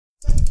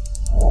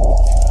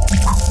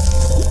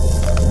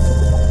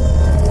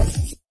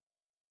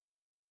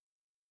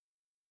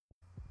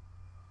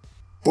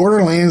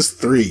Borderlands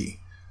 3.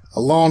 A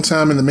long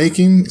time in the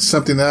making,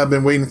 something that I've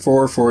been waiting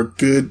for a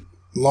good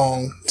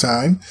long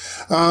time.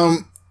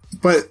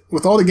 But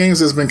with all the games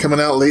that's been coming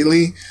out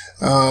lately,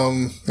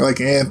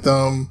 like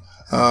Anthem,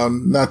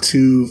 not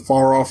too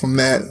far off from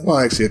that. Well,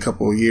 actually a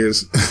couple of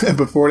years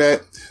before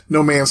that,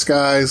 No Man's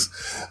Skies.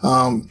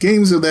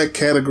 Games of that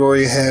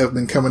category have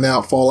been coming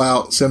out.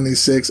 Fallout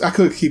 76. I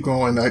could keep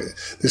going. They're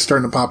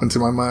starting to pop into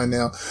my mind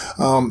now.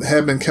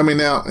 Have been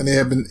coming out and they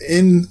have been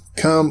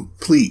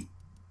incomplete.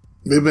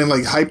 They've been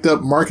like hyped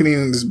up. Marketing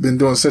has been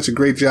doing such a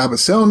great job of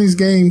selling these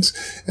games.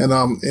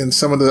 And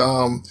some of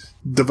the,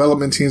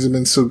 development teams have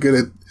been so good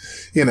at,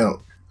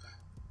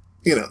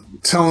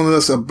 telling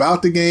us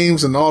about the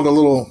games and all the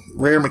little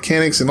rare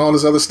mechanics and all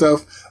this other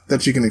stuff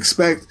that you can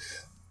expect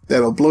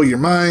that'll blow your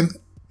mind,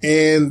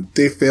 and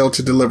they failed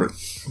to deliver.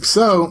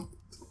 So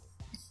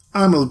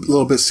I'm a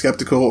little bit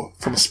skeptical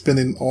from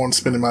spending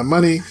my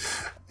money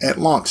at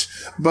launch,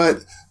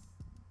 but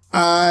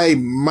I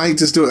might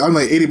just do it. I'm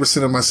like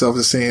 80% of myself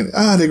is saying,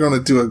 they're going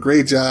to do a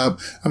great job.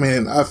 I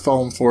mean, I've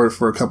fallen for it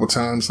for a couple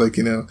times, like,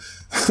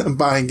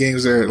 buying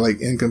games that are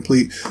like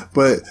incomplete,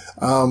 but,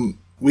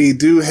 we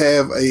do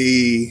have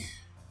a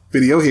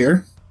video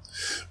here.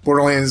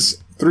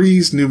 Borderlands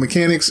 3's new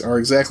mechanics are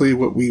exactly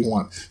what we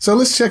want. So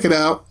let's check it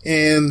out,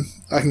 and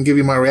I can give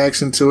you my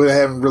reaction to it. I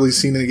haven't really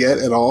seen it yet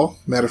at all.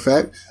 Matter of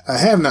fact, I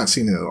have not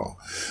seen it at all.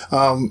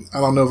 I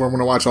don't know if I'm going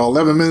to watch all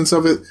 11 minutes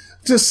of it,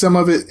 just some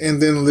of it, and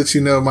then let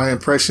you know my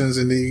impressions,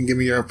 and then you can give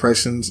me your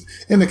impressions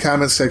in the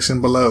comment section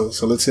below.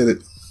 So let's hit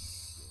it.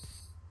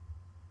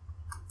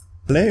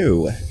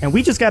 Hello. And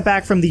we just got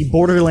back from the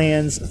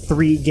Borderlands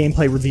 3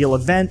 gameplay reveal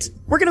event.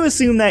 We're going to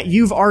assume that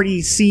you've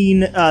already seen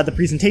the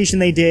presentation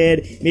they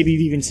did. Maybe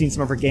you've even seen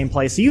some of our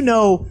gameplay, so you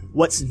know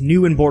what's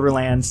new in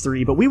Borderlands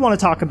 3. But we want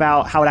to talk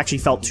about how it actually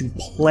felt to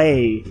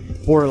play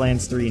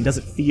Borderlands 3, and does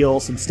it feel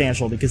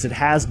substantial, because it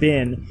has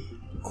been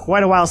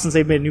quite a while since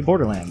they've made new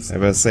Borderlands. I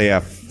was say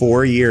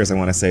 4 years, I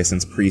want to say,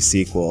 since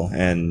pre-sequel,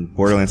 and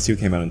Borderlands 2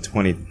 came out in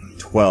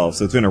 2012,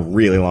 so it's been a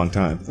really long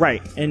time.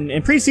 Right,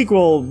 and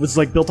pre-sequel was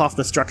like built off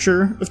the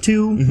structure of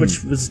 2,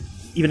 which was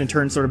even in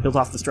turn sort of built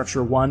off the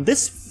structure of 1.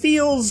 This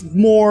feels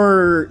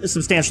more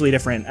substantially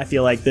different. I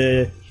feel like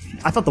I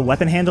thought the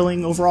weapon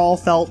handling overall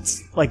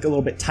felt like a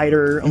little bit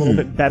tighter, a little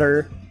bit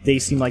better. They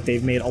seem like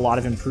they've made a lot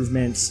of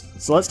improvements.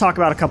 So let's talk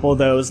about a couple of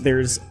those.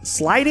 There's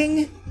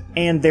sliding,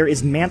 and there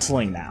is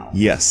mantling now.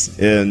 Yes,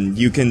 and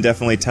you can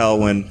definitely tell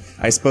when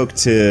I spoke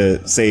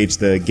to Sage,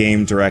 the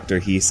game director,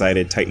 he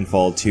cited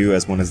Titanfall 2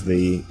 as one of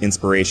the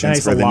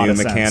inspirations for the new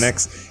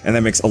mechanics, and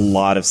that makes a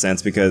lot of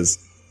sense because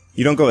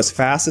you don't go as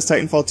fast as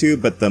Titanfall 2,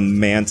 but the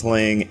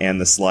mantling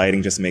and the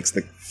sliding just makes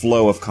the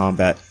flow of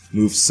combat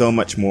move so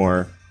much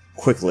more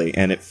quickly,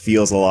 and it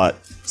feels a lot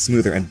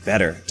smoother and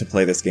better to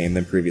play this game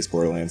than previous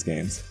Borderlands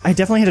games. I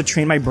definitely had to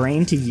train my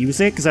brain to use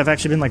it, because I've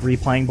actually been like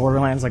replaying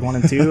Borderlands like 1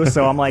 and 2,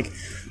 so I'm like,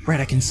 right,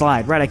 I can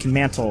slide, right, I can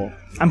mantle.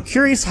 I'm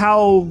curious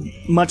how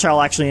much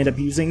I'll actually end up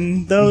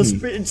using those,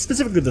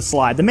 specifically the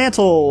slide. The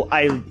mantle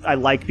I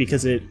like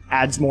because it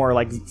adds more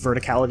like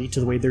verticality to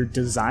the way they're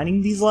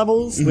designing these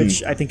levels,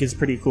 which I think is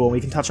pretty cool.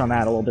 We can touch on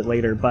that a little bit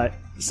later, but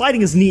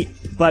sliding is neat,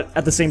 but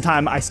at the same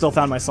time, I still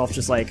found myself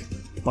just like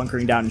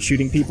bunkering down and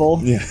shooting people.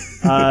 Yeah.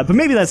 But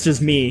maybe that's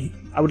just me.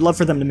 I would love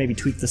for them to maybe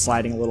tweak the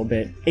sliding a little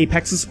bit.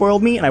 Apex has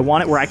spoiled me, and I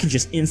want it where I can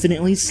just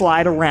infinitely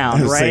slide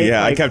around, right? So,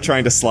 yeah, like, I kept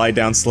trying to slide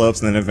down slopes,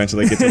 and then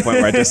eventually get to the point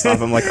where I just stop.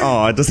 I'm like,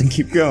 oh, it doesn't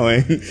keep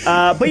going.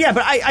 But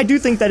I do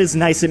think that is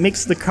nice. It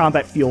makes the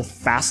combat feel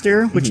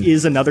faster, which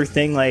is another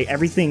thing. Like,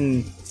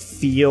 everything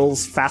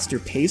feels faster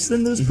paced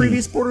than those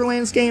previous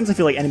Borderlands games. I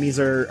feel like enemies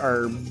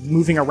are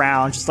moving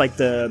around, just like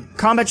the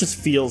combat just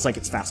feels like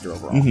it's faster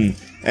overall.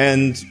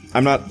 And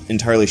I'm not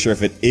entirely sure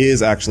if it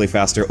is actually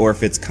faster, or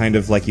if it's kind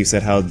of like you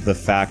said, how the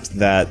fact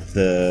that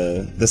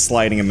the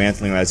sliding and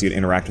mantling allows you to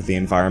interact with the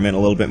environment a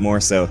little bit more.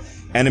 So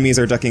enemies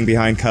are ducking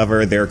behind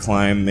cover, they're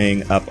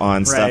climbing up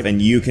on stuff,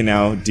 and you can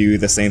now do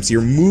the same. So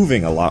you're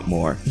moving a lot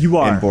more. You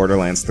are. In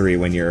Borderlands 3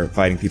 when you're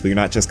fighting people. You're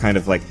not just kind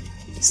of like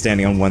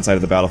standing on one side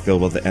of the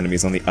battlefield with the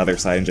enemies on the other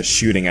side and just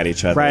shooting at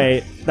each other.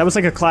 Right. That was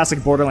like a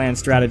classic Borderlands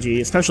strategy,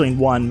 especially in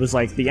 1, was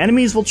like, the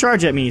enemies will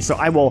charge at me, so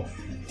I will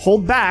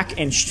hold back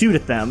and shoot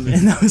at them.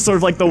 And that was sort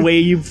of like the way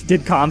you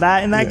did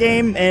combat in that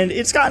game. And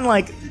it's gotten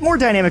like more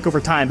dynamic over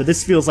time, but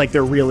this feels like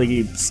they're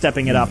really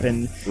stepping it up.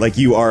 And like,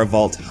 you are a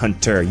vault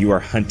hunter. You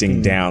are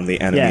hunting down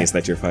the enemies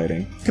that you're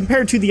fighting.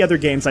 Compared to the other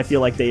games, I feel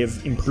like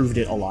they've improved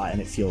it a lot,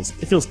 and it feels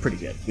pretty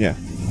good. Yeah.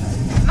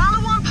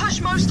 Malawan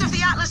pushed most of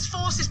the Atlas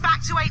forces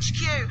back to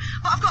HQ,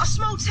 but I've got a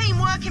small team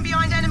working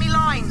behind enemy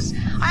lines.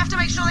 I have to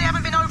make sure they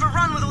haven't been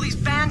overrun with all these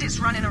bandits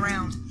running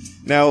around.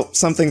 Now,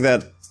 something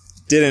that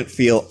didn't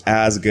feel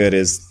as good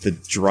as the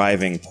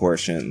driving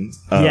portion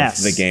of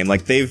the game.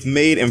 Like, they've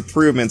made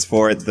improvements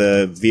for it.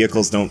 The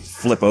vehicles don't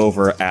flip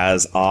over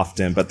as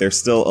often, but they're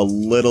still a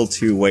little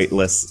too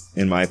weightless,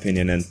 in my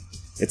opinion, and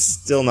it's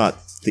still not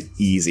the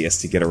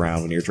easiest to get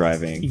around when you're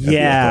driving a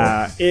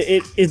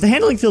vehicle. The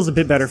handling feels a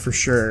bit better for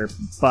sure,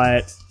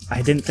 but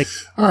I didn't think.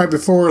 All right,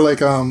 before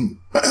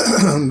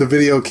the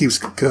video keeps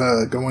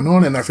going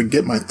on and I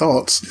forget my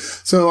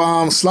thoughts.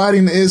 So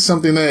sliding is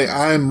something that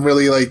I'm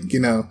really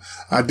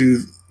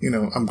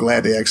I'm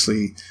glad they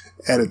actually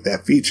added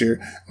that feature.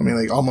 I mean,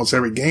 like almost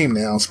every game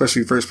now,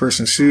 especially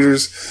first-person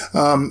shooters,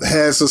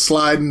 has a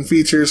sliding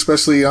feature,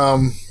 especially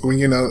when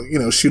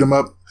shoot 'em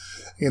up,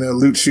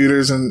 loot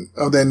shooters and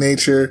of that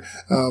nature.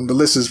 The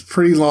list is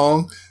pretty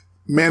long.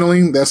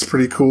 Mantling, that's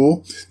pretty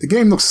cool. The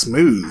game looks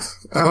smooth.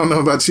 I don't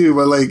know about you,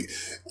 but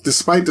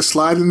despite the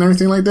sliding and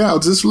everything like that, I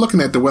was just looking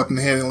at the weapon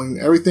handling.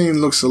 Everything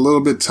looks a little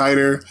bit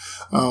tighter.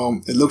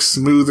 It looks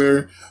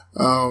smoother.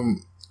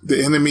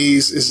 The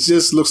enemies, it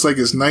just looks like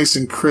it's nice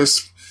and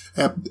crisp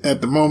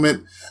at the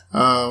moment.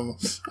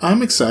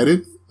 I'm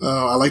excited.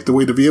 I like the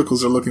way the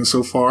vehicles are looking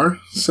so far.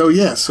 So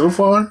yeah, so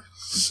far,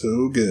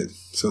 so good.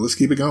 So let's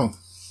keep it going.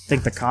 I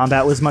think the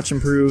combat was much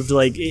improved.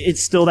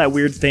 It's still that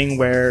weird thing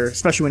where,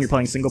 especially when you're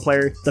playing single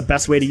player, the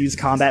best way to use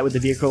combat with the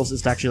vehicles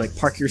is to actually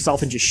park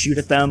yourself and just shoot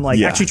at them.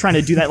 Actually trying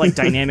to do that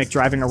dynamic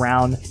driving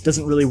around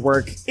doesn't really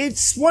work.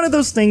 It's one of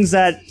those things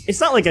that it's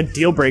not like a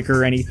deal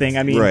breaker or anything.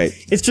 I mean,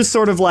 It's just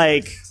sort of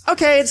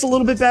okay, it's a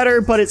little bit better,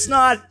 but it's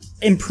not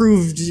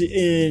improved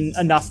in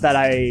enough that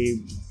I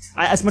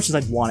as much as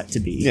I'd want it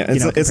to be. Yeah,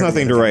 it's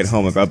nothing to write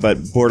home about, but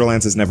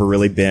Borderlands has never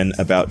really been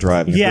about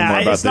driving. Yeah,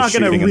 it's not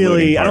going to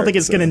really, I don't think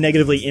it's going to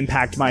negatively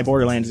impact my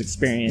Borderlands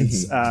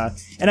experience.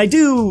 And I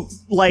do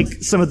like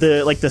some of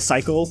the,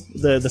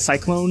 the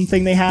cyclone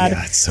thing they had.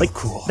 Yeah, it's so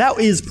cool. That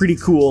is pretty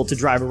cool to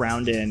drive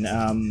around in.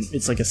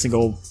 It's like a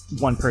single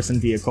one-person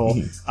vehicle.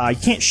 You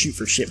can't shoot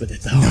for shit with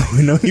it, though.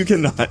 No, you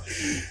cannot.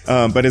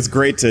 But it's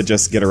great to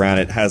just get around.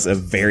 It has a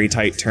very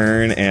tight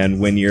turn,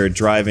 and when you're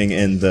driving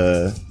in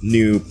the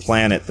new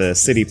planet, the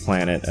city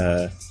planet,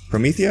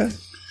 Promethea?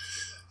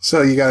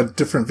 So you got a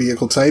different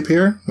vehicle type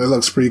here. That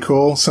looks pretty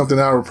cool. Something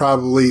I would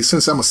probably,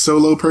 since I'm a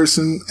solo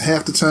person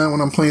half the time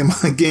when I'm playing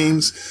my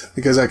games,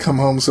 because I come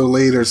home so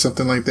late or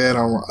something like that,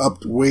 or I'm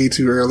up way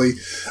too early,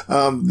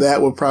 that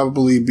would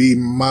probably be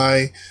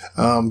my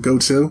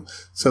go-to.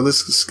 So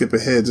let's skip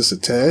ahead just a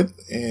tad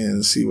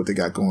and see what they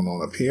got going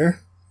on up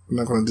here. I'm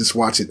not going to just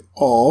watch it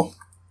all.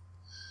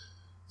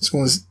 Just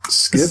want to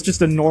skip. This is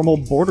just a normal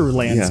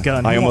Borderlands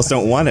gun. I almost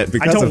don't want it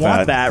because of that. I don't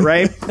want that,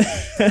 right?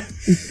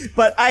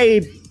 But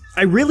I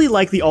really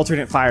like the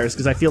alternate fires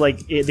because I feel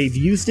like they've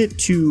used it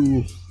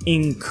to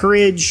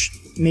encourage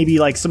maybe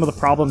some of the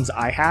problems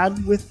I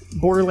had with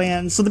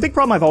Borderlands. So the big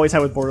problem I've always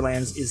had with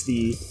Borderlands is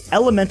the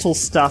elemental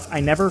stuff.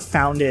 I never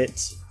found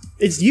it.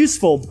 It's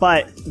useful,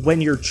 but when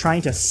you're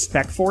trying to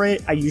spec for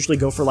it, I usually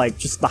go for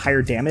just the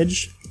higher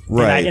damage.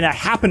 Right. And I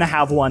happen to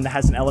have one that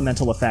has an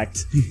elemental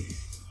effect.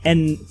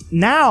 And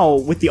now,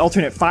 with the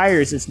alternate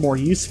fires, it's more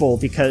useful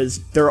because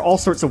there are all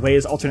sorts of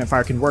ways alternate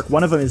fire can work.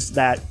 One of them is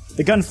that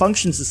the gun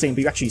functions the same,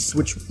 but you actually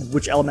switch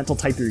which elemental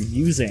type you're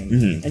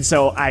using. And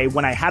so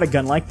when I had a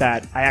gun like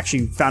that, I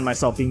actually found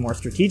myself being more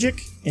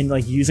strategic in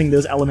using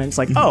those elements.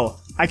 Oh,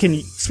 I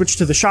can switch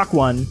to the shock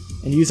one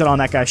and use it on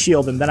that guy's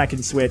shield, and then I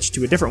can switch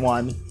to a different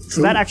one.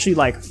 So that actually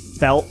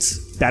felt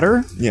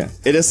better. Yeah,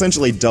 it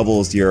essentially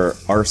doubles your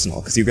arsenal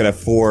because you could have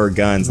 4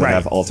 guns that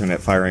have alternate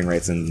firing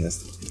rates, and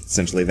this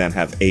essentially then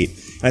have 8.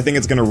 And I think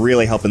it's going to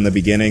really help in the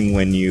beginning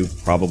when you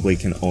probably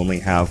can only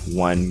have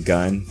one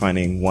gun.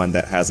 Finding one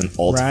that has an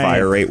alt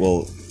fire rate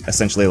will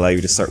essentially allow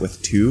you to start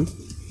with 2.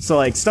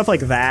 So stuff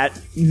like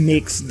that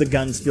makes the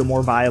guns feel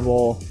more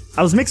viable.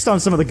 I was mixed on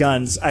some of the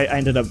guns. I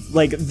ended up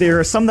there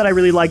are some that I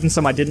really liked and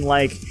some I didn't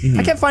like.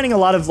 I kept finding a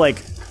lot of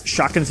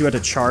shotguns you had to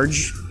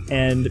charge,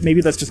 and maybe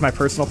that's just my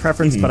personal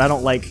preference, but I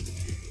don't like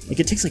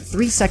it takes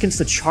 3 seconds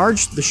to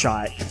charge the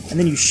shot, and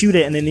then you shoot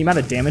it, and then the amount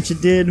of damage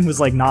it did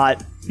was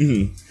not.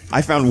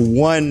 I found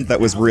one that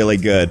was really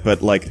good,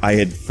 but I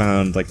had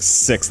found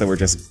 6 that were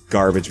just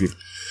garbage. All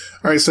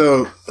right,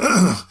 so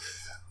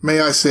may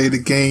I say the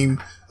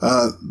game,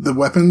 the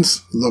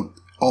weapons look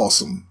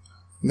awesome.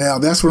 Now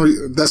that's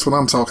what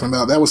I'm talking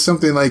about. That was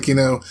something I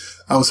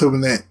was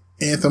hoping that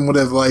Anthem would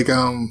have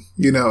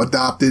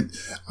adopted.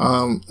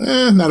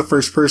 Not a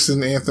first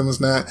person, Anthem is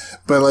not,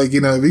 but if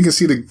you can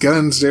see the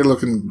guns, they're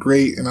looking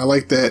great, and I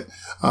like that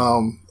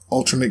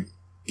alternate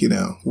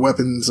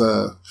weapons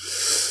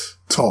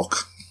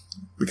talk,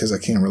 because I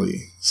can't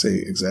really say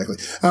exactly.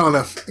 I don't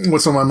know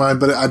what's on my mind,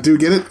 but I do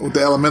get it with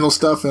the elemental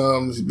stuff,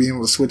 being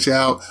able to switch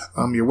out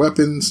your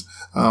weapons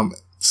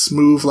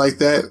smooth like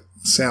that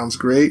sounds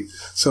great.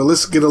 So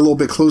let's get a little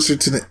bit closer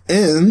to the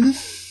end,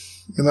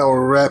 and I will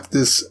wrap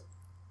this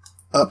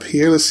up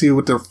here. Let's see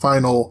what their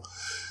final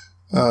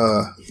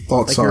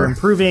thoughts are. You're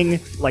improving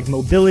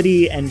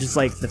mobility, and just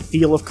the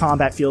feel of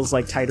combat feels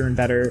tighter and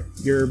better.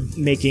 You're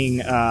making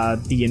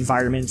the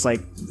environments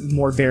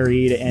more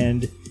varied,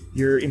 and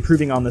you're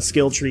improving on the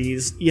skill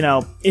trees.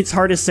 It's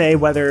hard to say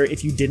whether,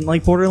 if you didn't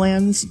like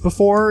Borderlands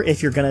before,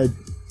 if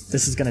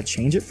this is gonna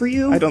change it for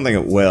you. I don't think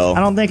it will.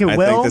 I don't think it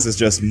will. I think this is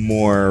just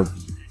more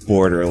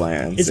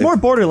Borderlands. It's more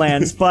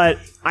Borderlands, but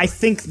I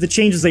think the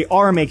changes they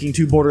are making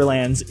to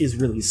Borderlands is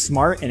really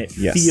smart, and it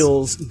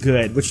feels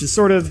good, which is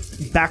sort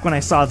of, back when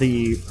I saw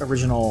the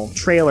original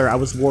trailer, I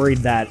was worried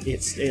that it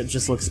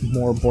just looks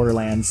more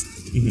Borderlands,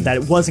 that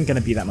it wasn't going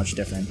to be that much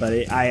different,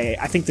 but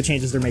I think the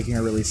changes they're making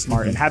are really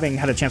smart, and having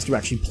had a chance to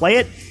actually play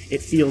it,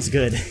 it feels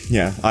good.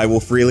 Yeah, I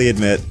will freely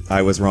admit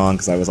I was wrong,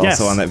 because I was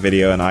also on that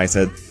video, and I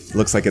said,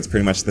 looks like it's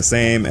pretty much the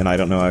same, and I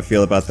don't know how I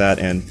feel about that,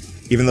 and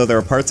even though there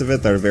are parts of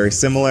it that are very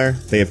similar,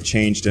 they have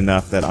changed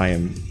enough that I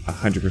am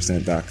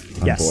 100% back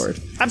on board.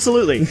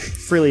 Absolutely.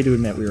 Freely to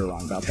admit we were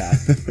wrong about that.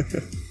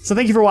 So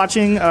thank you for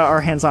watching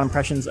our hands-on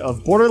impressions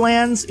of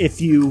Borderlands.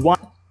 If you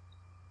want...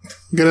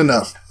 Good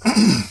enough.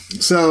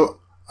 So,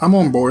 I'm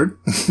on board.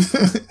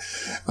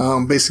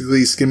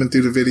 Basically skimming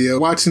through the video,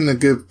 watching a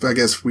good, I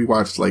guess we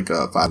watched like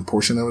a 5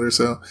 portion of it or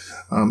so.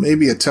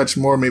 Maybe a touch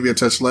more, maybe a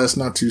touch less,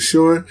 not too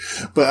sure.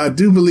 But I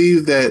do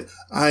believe that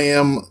I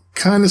am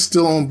kind of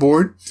still on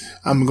board.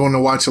 I'm going to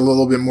watch a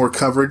little bit more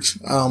coverage.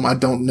 I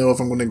don't know if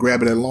I'm going to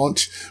grab it at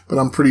launch, but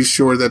I'm pretty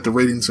sure that the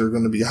ratings are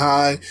going to be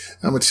high.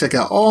 I'm going to check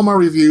out all my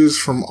reviews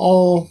from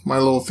all my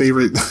little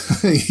favorite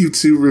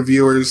YouTube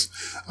reviewers,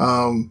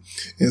 and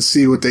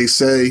see what they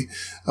say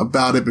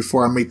about it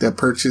before I make that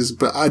purchase.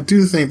 But I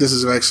do think this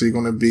is actually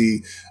going to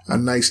be a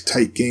nice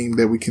tight game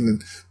that we can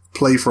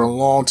play for a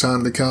long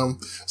time to come.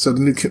 So the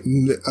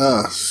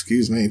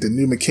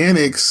new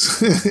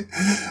mechanics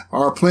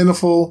are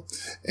plentiful,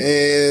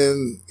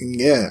 and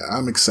yeah,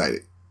 I'm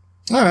excited.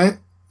 All right.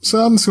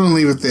 So I'm just going to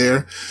leave it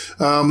there.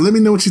 Let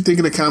me know what you think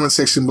in the comment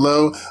section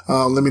below.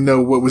 Let me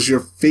know what was your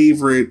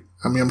favorite.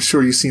 I mean, I'm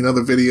sure you've seen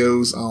other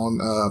videos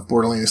on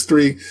Borderlands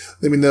 3.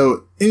 Let me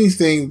know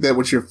anything that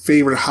was your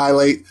favorite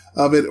highlight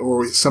of it,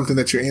 or something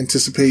that you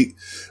anticipate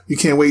you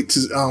can't wait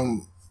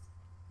to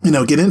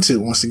get into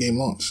it once the game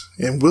launches.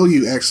 And will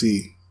you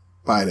actually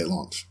buy it at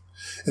launch?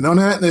 And on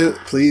that note,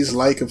 please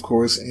like, of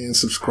course, and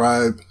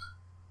subscribe.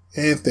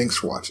 And thanks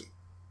for watching.